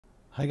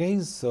Hi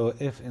guys, so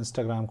if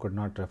Instagram could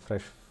not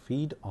refresh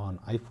feed on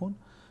iPhone,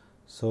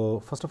 so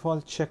first of all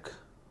check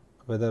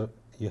whether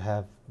you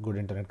have good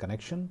internet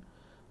connection.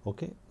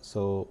 Okay,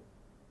 so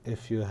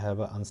if you have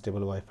an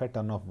unstable Wi-Fi,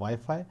 turn off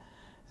Wi-Fi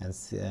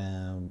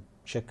and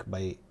check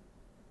by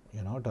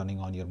turning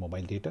on your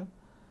mobile data.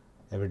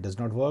 If it does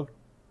not work,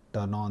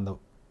 turn on the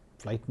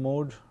flight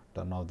mode,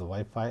 turn off the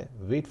Wi-Fi,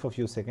 wait for a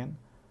few seconds,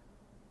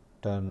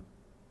 turn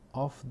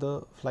off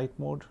the flight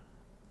mode,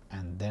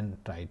 and then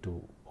try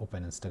to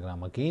open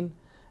Instagram again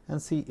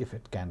and see if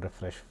it can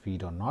refresh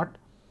feed or not.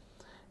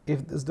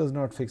 If this does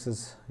not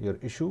fixes your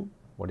issue,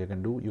 what you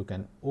can do, you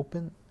can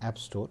open App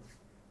Store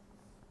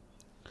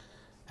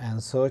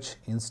and search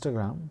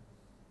Instagram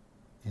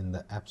in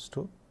the App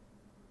Store,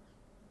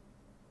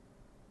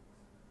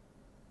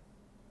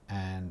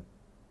 and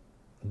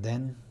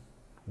then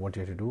what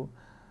you have to do,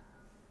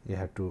 you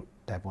have to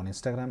tap on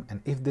Instagram,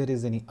 and if there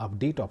is any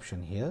update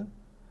option here,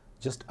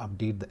 just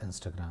update the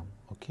Instagram.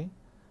 Okay,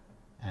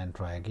 and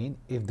try again.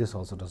 If this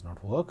also does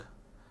not work,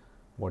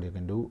 what you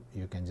can do,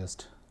 you can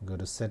just go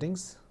to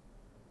settings,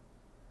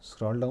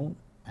 scroll down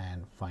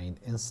and find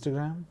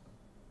Instagram,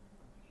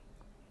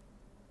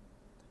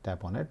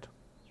 tap on it,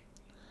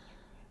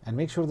 and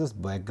make sure this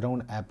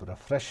background app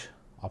refresh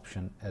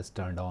option is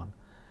turned on.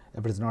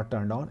 If it is not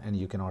turned on and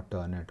you cannot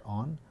turn it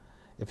on,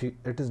 if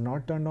it is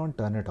not turned on,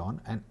 turn it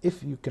on, and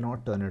if you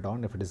cannot turn it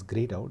on, if it is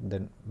grayed out,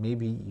 then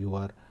maybe you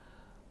are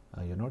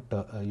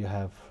you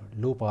have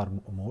low power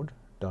mode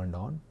turned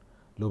on,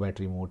 low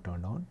battery mode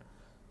turned on.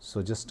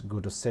 So just go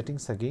to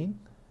settings again,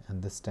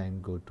 and this time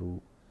go to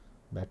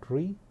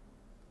battery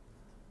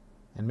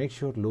and make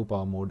sure low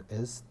power mode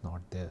is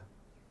not there.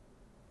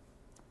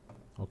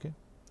 Okay,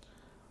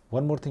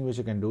 one more thing which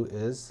you can do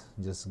is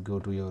just go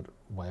to your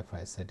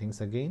Wi-Fi settings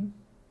again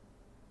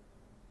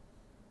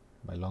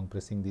by long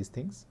pressing these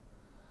things.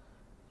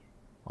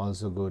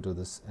 Also go to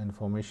this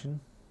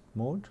information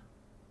mode.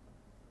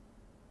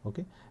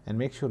 Okay, and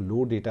make sure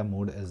low data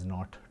mode is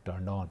not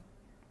turned on.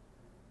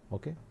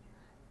 Okay,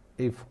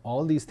 if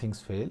all these things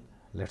fail,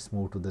 let's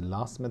move to the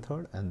last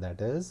method, and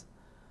that is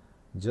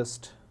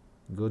just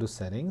go to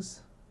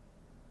settings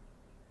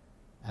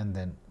and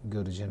then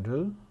go to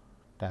general,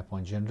 tap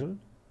on general.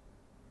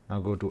 Now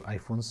go to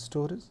iPhone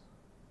storage,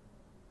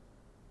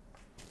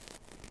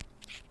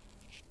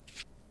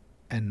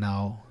 and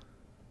now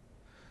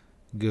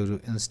go to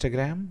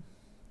Instagram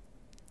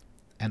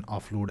and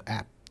offload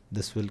app.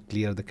 This will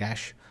clear the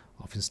cache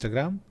of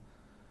Instagram.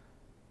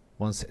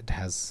 Once it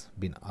has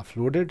been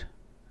uploaded,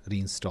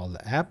 reinstall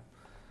the app,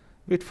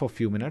 wait for a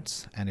few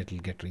minutes and it will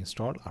get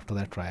reinstalled. After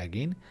that, try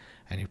again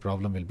and your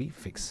problem will be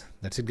fixed.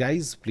 That's it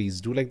guys.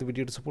 Please do like the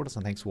video to support us,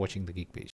 and thanks for watching the Geek Page.